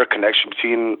 There's a better connection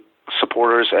between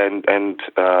supporters and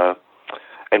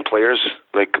players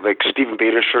like Stephen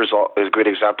Badersher is a great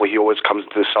example. He always comes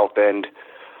to the South End.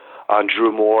 Drew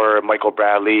Moore, Michael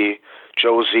Bradley,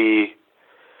 Josie,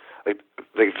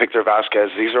 like Victor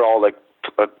Vasquez. These are all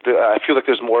I feel like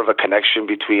there's more of a connection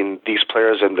between these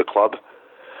players and the club.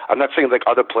 I'm not saying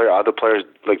other players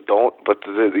don't, but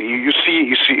you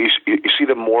see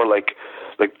them more like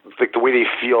the way they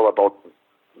feel about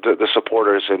the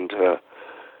supporters and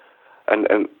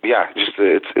and yeah, just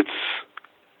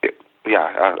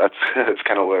that's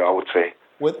kind of what I would say.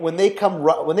 When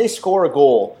they score a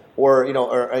goal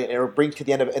or bring to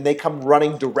the end of it, and they come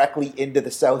running directly into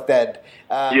the south end.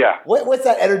 What's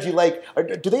that energy like? Or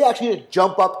do they actually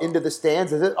jump up into the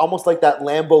stands? Is it almost like that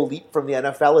Lambeau leap from the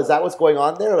NFL? Is that what's going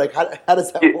on there? Like how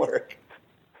does that work?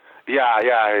 Yeah,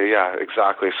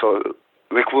 exactly. So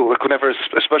like whenever,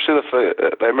 especially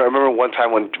I remember one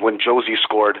time when Josie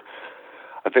scored,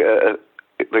 I think.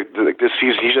 Like this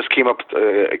season, he just came up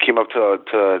to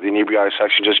the inebriated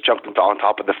section, just jumped on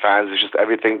top of the fans. It's just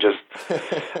everything.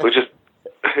 It was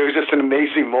just an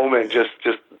amazing moment. Just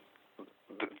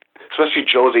especially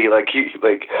Josie. I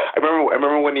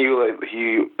remember when he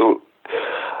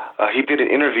did an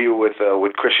interview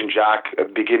with Christian Jack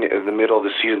at the middle of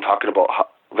the season, talking about how,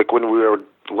 like when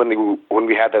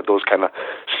we had those kind of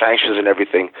sanctions and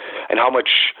everything, and how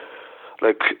much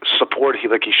support he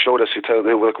showed us.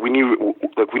 We knew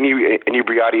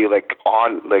Inebriati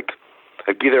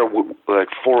be there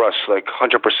for us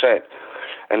 100%,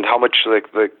 and how much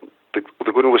when he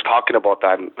was talking about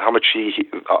that, and how much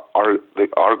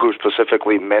our group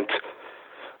specifically meant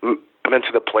to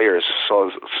the players. So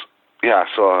that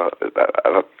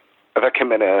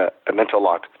meant a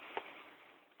lot.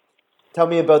 Tell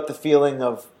me about the feeling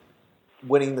of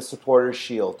winning the Supporters'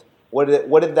 Shield. What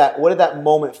did that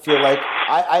moment feel like?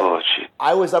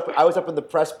 I was up in the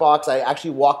press box. I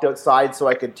actually walked outside so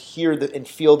I could hear and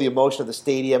feel the emotion of the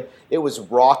stadium. It was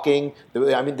rocking.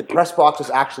 The press box was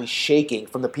actually shaking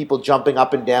from the people jumping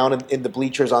up and down in the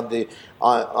bleachers on the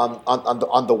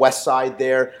west side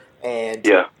there. And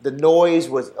the noise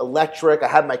was electric. I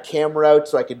had my camera out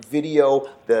so I could video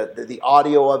the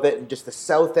audio of it, and just the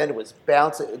south end was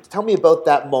bouncing. Tell me about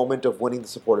that moment of winning the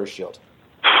Supporters' Shield.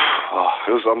 Oh,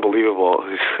 it was unbelievable.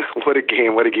 What a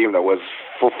game that was,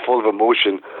 full of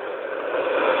emotion.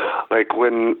 Like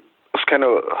when it's like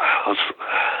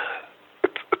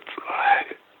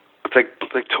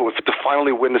to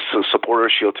finally win the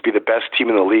Supporters' Shield, to be the best team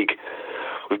in the league.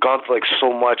 We've gone through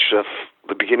so much of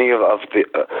the beginning of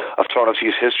Toronto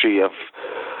FC's history of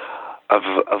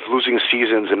losing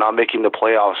seasons and not making the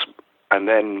playoffs, and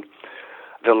then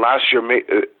last year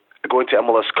going to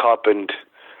MLS Cup and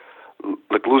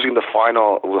losing the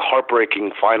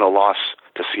heartbreaking final loss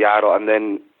to Seattle, and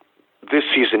then this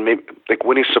season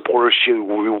winning Supporters' Shield.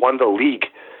 We won the league,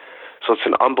 so it's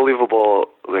an unbelievable,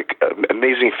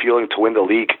 amazing feeling to win the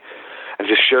league, and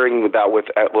just sharing that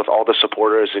with all the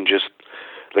supporters, and just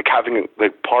having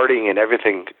partying and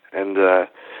everything. And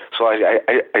so I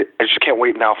just can't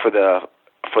wait now for the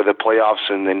playoffs,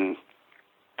 and then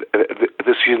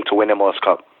this season to win MLS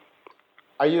Cup.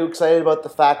 Are you excited about the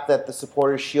fact that the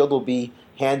Supporters' Shield will be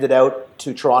handed out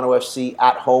to Toronto FC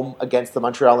at home against the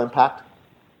Montreal Impact?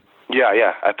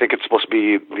 Yeah. I think it's supposed to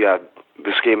be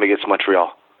this game against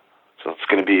Montreal. So it's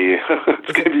going to be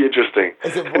interesting.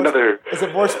 Is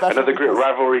it more special? Another great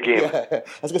rivalry game. Yeah. I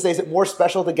was going to say, is it more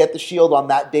special to get the Shield on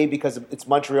that day because it's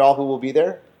Montreal who will be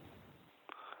there?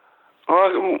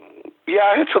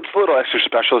 Yeah, it's a little extra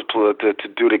special to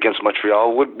do it against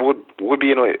Montreal. Would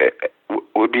be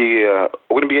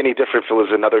wouldn't be any different if it was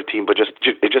another team, but just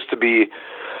to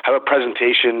have a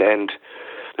presentation, and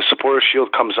the Supporters'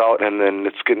 Shield comes out, and then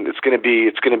it's gonna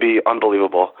be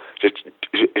unbelievable. Just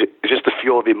to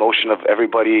feel the emotion of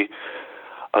everybody,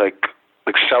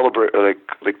 celebrate,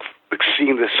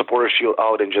 seeing the Supporters' Shield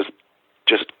out, and just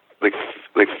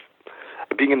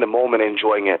being in the moment and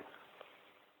enjoying it.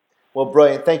 Well,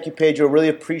 brilliant. Thank you, Pedro. Really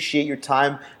appreciate your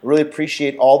time. Really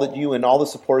appreciate all that you and all the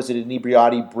supporters at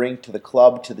Inebriati bring to the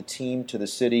club, to the team, to the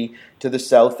city, to the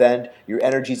South End. Your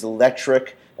energy is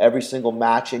electric every single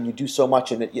match, and you do so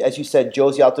much. And as you said,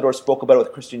 Josie Altidore spoke about it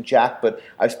with Christian Jack, but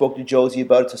I've spoken to Josie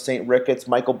about it, to St. Ricketts,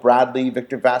 Michael Bradley,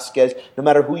 Victor Vasquez. No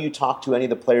matter who you talk to, any of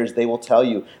the players, they will tell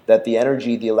you that the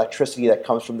energy, the electricity that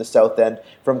comes from the South End,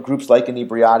 from groups like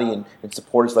Inebriati and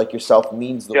supporters like yourself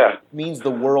means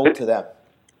the world to them.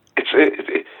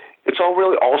 It's all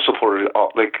really all supporters.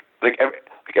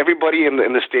 Everybody in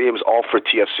the stadium is all for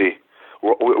TFC.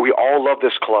 We all love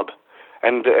this club,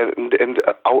 and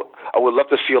I would love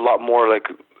to see a lot more like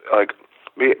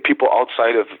people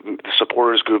outside of the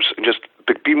supporters groups, and just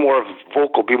be more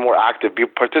vocal, be more active,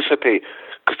 participate,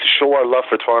 to show our love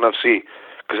for Toronto FC,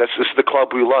 because this is the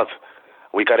club we love.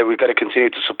 We got to continue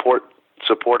to support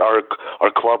our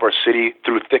club, our city,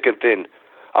 through thick and thin,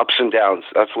 ups and downs.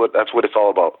 That's what it's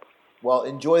all about. Well,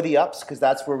 enjoy the ups because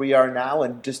that's where we are now.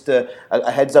 And just a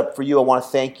heads up for you, I want to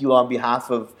thank you on behalf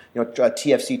of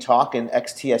TFC Talk and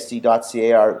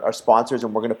xtsc.ca, our sponsors,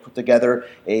 and we're going to put together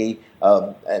a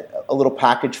little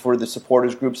package for the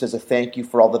supporters groups as a thank you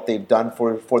for all that they've done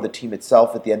for the team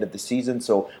itself at the end of the season.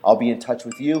 So I'll be in touch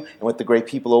with you and with the great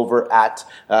people over at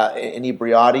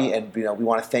Inebriati, and we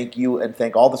want to thank you and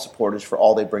thank all the supporters for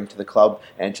all they bring to the club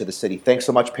and to the city. Thanks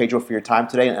so much, Pedro, for your time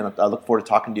today, and I look forward to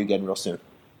talking to you again real soon.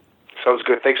 Sounds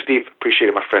good. Thanks, Steve. Appreciate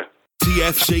it, my friend.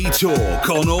 TFC Talk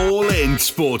on All In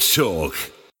Sports Talk.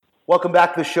 Welcome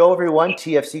back to the show, everyone.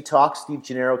 TFC Talk, Steve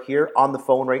Gennaro here. On the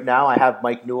phone right now, I have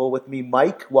Mike Newell with me.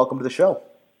 Mike, welcome to the show.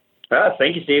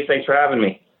 Thank you, Steve. Thanks for having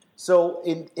me. So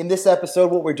in this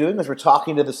episode, what we're doing is we're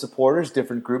talking to the supporters,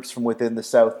 different groups from within the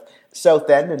South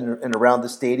End and around the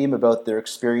stadium about their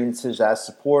experiences as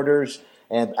supporters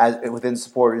and within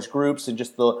supporters groups and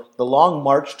just the long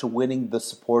march to winning the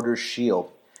Supporters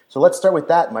Shield. So let's start with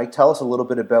that, Mike. Tell us a little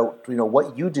bit about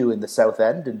what you do in the South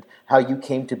End and how you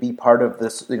came to be part of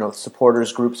this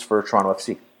supporters groups for Toronto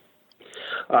FC.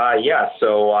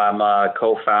 So I'm a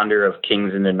co-founder of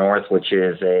Kings in the North, which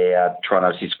is a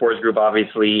Toronto FC sports group,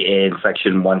 obviously in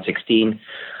Section 116.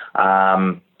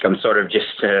 I'm sort of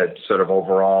just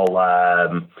overall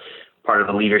part of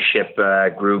the leadership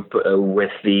group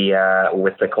with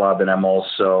the club, and I'm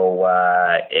also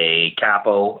a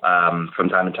capo from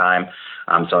time to time.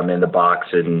 So I'm in the box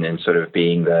and sort of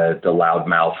being the loud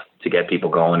mouth to get people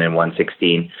going in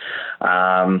 116.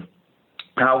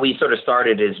 How we sort of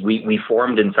started is we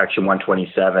formed in Section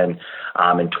 127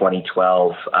 in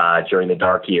 2012 during the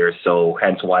dark years. So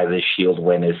hence why this Shield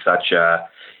win is such an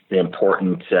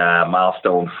important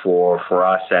milestone for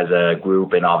us as a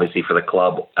group and obviously for the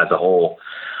club as a whole.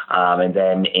 And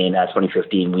then in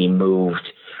 2015, we moved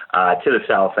to the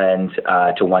South End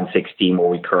to 116 where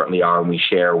we currently are, and we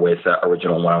share with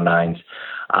Original 109s.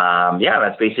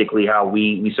 That's basically how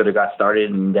we sort of got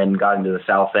started and then got into the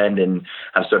South End and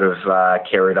have sort of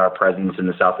carried our presence in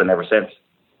the South End ever since.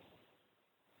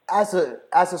 As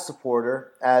a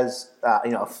supporter, as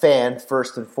a fan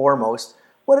first and foremost,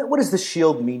 what does the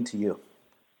Shield mean to you?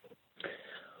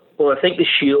 Well, I think the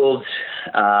Shield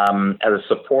as a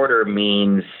supporter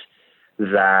means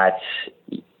that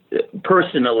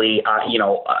personally,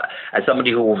 as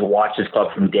somebody who watched this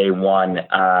club from day one,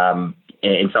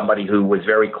 and somebody who was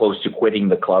very close to quitting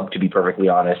the club, to be perfectly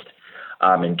honest,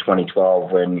 in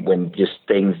 2012, when just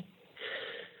things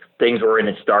were in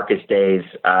its darkest days,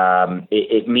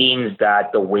 it means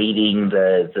that the waiting,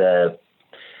 the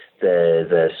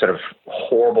sort of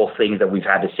horrible things that we've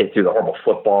had to sit through, the horrible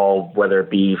football, whether it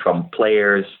be from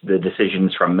players, the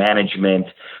decisions from management,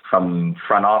 from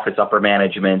front office, upper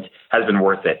management, has been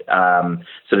worth it.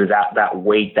 So that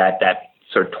weight, that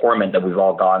sort of torment that we've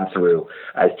all gone through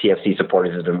as TFC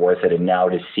supporters has been worth it. And now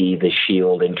to see the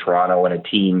Shield in Toronto and a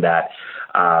team that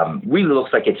really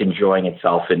looks like it's enjoying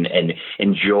itself and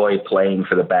enjoy playing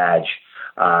for the badge,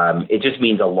 it just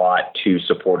means a lot to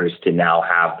supporters to now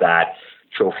have that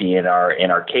trophy in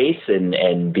our case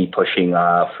and be pushing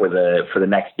for the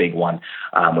next big one,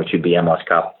 which would be MLS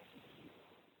Cup.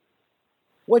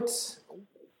 What's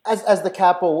as the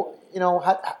capo,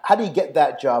 how do you get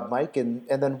that job, Mike? And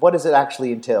then what does it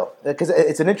actually entail? Because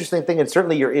it's an interesting thing, and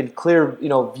certainly you're in clear,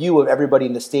 view of everybody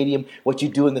in the stadium. What you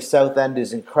do in the South End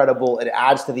is incredible. It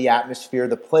adds to the atmosphere.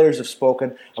 The players have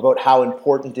spoken about how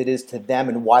important it is to them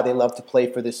and why they love to play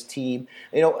for this team.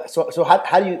 So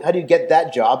how do you get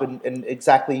that job, and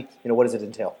exactly, what does it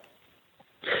entail?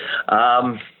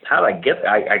 How did I get there?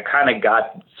 I kind of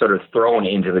got sort of thrown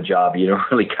into the job. You don't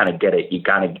really kind of get it. You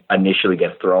kind of initially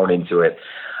get thrown into it.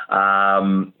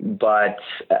 But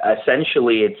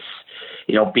essentially it's,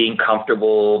 being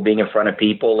comfortable, being in front of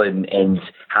people and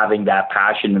having that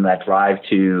passion and that drive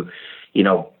to,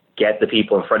 get the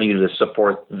people in front of you to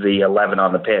support the 11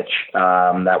 on the pitch,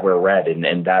 that wear red.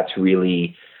 And that's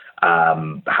really,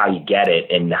 how you get it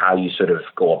and how you sort of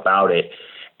go about it.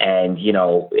 And,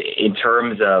 in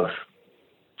terms of,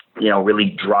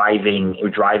 really driving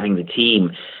the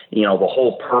team, the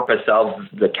whole purpose of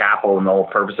the capo and the whole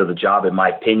purpose of the job, in my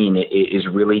opinion, is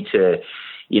really to,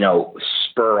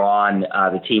 spur on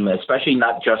the team, especially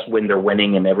not just when they're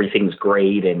winning and everything's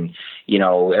great and,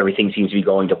 everything seems to be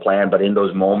going to plan, but in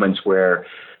those moments where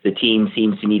the team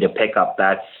seems to need a pickup,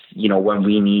 that's, when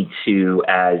we need to,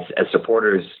 as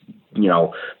supporters,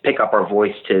 pick up our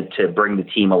voice to bring the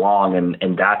team along.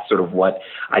 And that's sort of what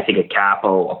I think a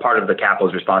part of the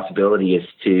capo's responsibility is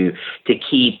to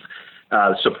keep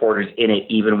supporters in it,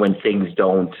 even when things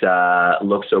don't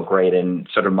look so great. And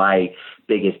sort of my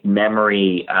biggest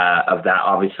memory of that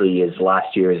obviously is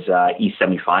last year's East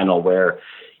semifinal where,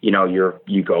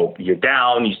 you're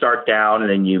down, you start down, and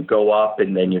then you go up,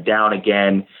 and then you're down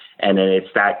again. And then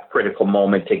it's that critical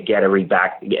moment to get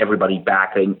everybody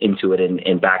back into it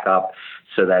and back up,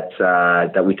 so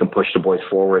that we can push the boys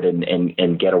forward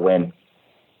and get a win.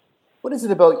 What is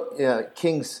it about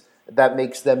Kings that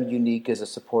makes them unique as a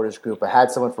supporters group? I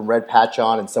had someone from Red Patch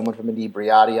on and someone from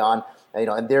Inebriati on,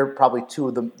 and they're probably two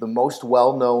of the most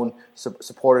well-known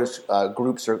supporters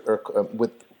groups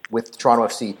with Toronto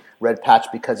FC. Red Patch,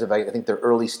 because of I think their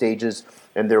early stages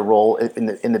and their role in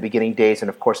the beginning days, and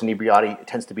of course Inebriati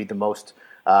tends to be the most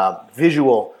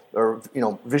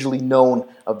visually known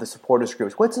of the supporters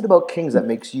groups. What's it about Kings that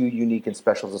makes you unique and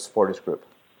special as a supporters group?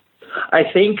 I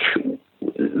think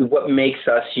what makes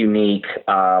us unique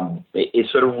is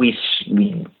sort of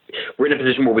we're in a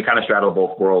position where we kind of straddle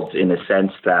both worlds, in the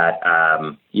sense that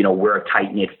we're a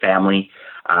tight-knit family.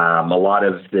 A lot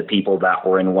of the people that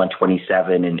were in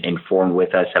 127 and formed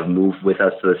with us have moved with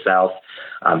us to the south.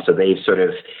 So they've sort of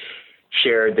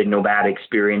shared the nomad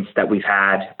experience that we've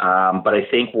had. But I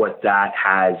think what that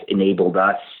has enabled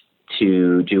us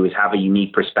to do is have a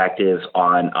unique perspective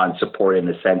on support, in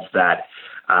the sense that,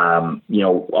 a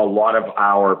lot of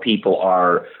our people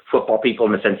are football people,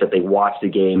 in the sense that they watch the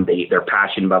game, they're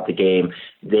passionate about the game.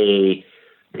 They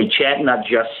chant not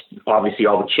just, obviously,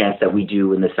 all the chants that we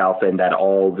do in the South End that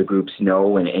all the groups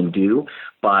know and do,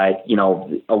 but,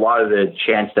 a lot of the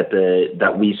chants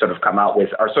that we sort of come out with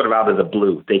are sort of out of the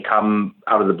blue. They come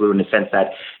out of the blue in the sense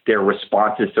that they're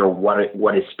responses to what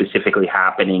is specifically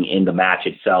happening in the match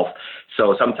itself.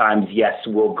 So sometimes, yes,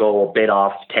 we'll go a bit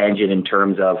off tangent in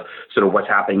terms of sort of what's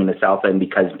happening in the South End,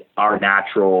 because our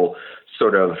natural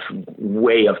sort of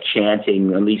way of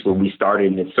chanting, at least when we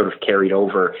started and it's sort of carried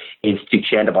over, is to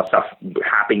chant about stuff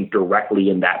happening directly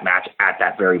in that match at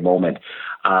that very moment.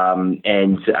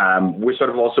 We're sort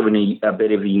of also in a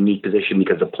bit of a unique position,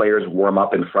 because the players warm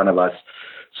up in front of us.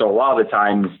 So a lot of the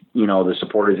times, the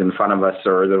supporters in front of us,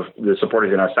 or the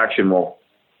supporters in our section, will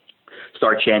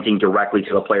start chanting directly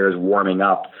to the players warming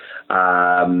up,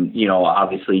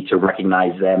 obviously to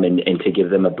recognize them and to give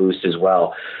them a boost as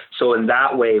well. So in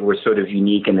that way, we're sort of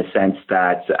unique in the sense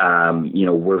that,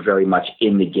 we're very much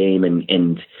in the game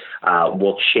and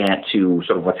we'll chant to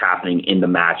sort of what's happening in the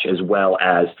match, as well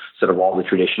as sort of all the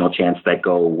traditional chants that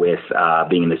go with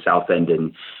being in the South End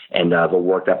and the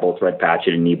work that both Red Patch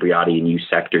and Inebriati and Youth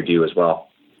Sector do as well.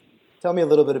 Tell me a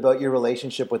little bit about your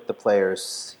relationship with the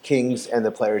players, Kings, and the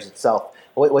players itself.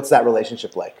 What's that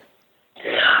relationship like?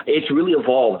 It's really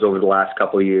evolved over the last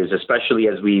couple of years, especially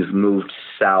as we've moved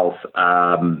south.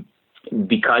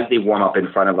 Because they warm up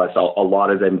in front of us, a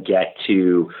lot of them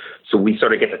so we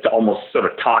sort of get to almost sort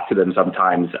of talk to them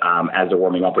sometimes as they're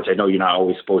warming up, which I know you're not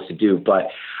always supposed to do, but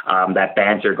that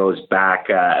banter goes back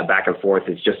and forth.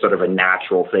 It's just sort of a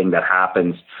natural thing that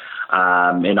happens.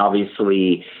 And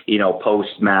obviously,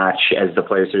 post-match, as the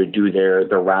players sort of do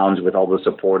their rounds with all the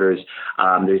supporters,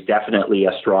 there's definitely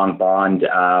a strong bond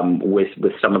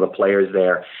with some of the players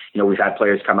there. We've had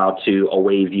players come out to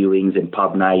away viewings and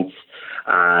pub nights,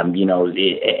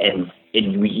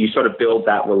 you sort of build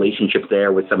that relationship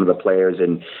there with some of the players.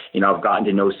 And, I've gotten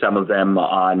to know some of them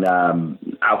on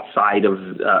outside of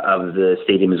the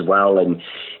stadium as well.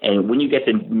 And when you get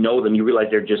to know them, you realize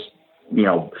they're just,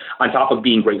 on top of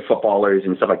being great footballers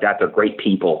and stuff like that, they're great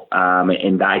people.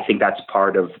 And I think that's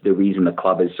part of the reason the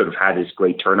club has sort of had this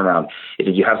great turnaround, is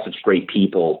that you have such great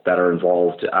people that are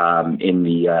involved in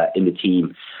the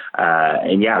team.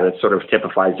 That sort of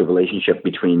typifies the relationship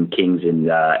between Kings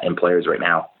and players right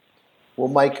now. Well,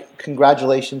 Mike,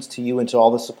 congratulations to you and to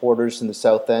all the supporters in the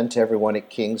South End, to everyone at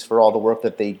Kings for all the work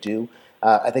that they do.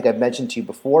 I think I've mentioned to you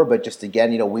before, but just again,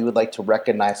 we would like to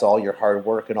recognize all your hard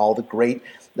work and all the great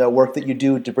work that you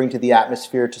do to bring to the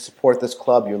atmosphere, to support this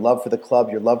club, your love for the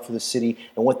club, your love for the city,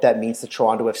 and what that means to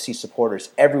Toronto FC supporters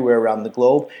everywhere around the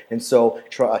globe. And so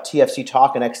TFC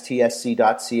Talk and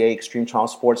xtsc.ca, Extreme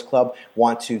Toronto Sports Club,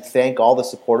 want to thank all the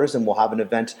supporters, and we'll have an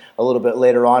event a little bit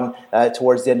later on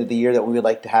towards the end of the year that we would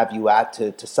like to have you at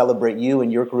to celebrate you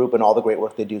and your group and all the great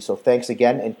work they do. So thanks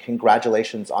again, and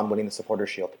congratulations on winning the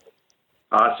Supporters Shield.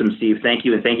 Awesome, Steve. Thank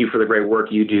you, and thank you for the great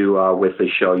work you do with the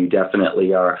show. You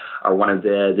definitely are one of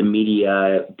the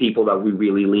media people that we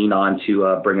really lean on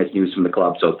to bring us news from the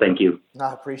club. So thank you.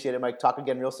 I appreciate it, Mike. Talk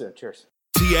again real soon. Cheers.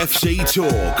 TFC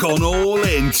Talk on All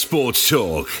In Sports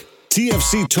Talk.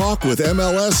 TFC Talk with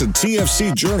MLS and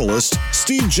TFC journalist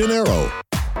Steve Gennaro.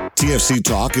 TFC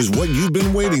Talk is what you've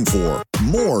been waiting for.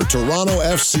 More Toronto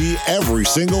FC every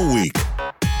single week.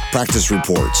 Practice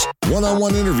reports,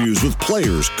 one-on-one interviews with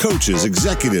players, coaches,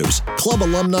 executives, club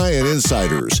alumni and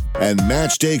insiders, and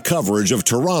match day coverage of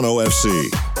Toronto FC.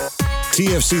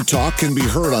 TFC Talk can be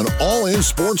heard on All In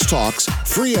Sports Talk's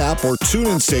free app or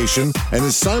TuneIn station and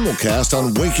is simulcast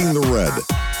on Waking the Red.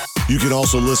 You can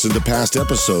also listen to past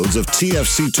episodes of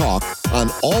TFC Talk on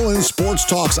All In Sports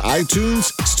Talk's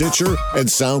iTunes, Stitcher, and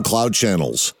SoundCloud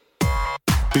channels.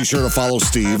 Be sure to follow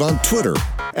Steve on Twitter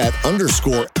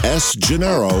 @_SGennaro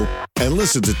and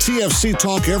listen to TFC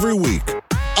Talk every week.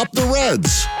 Up the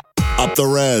Reds! Up the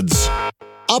Reds!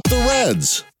 Up the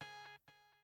Reds!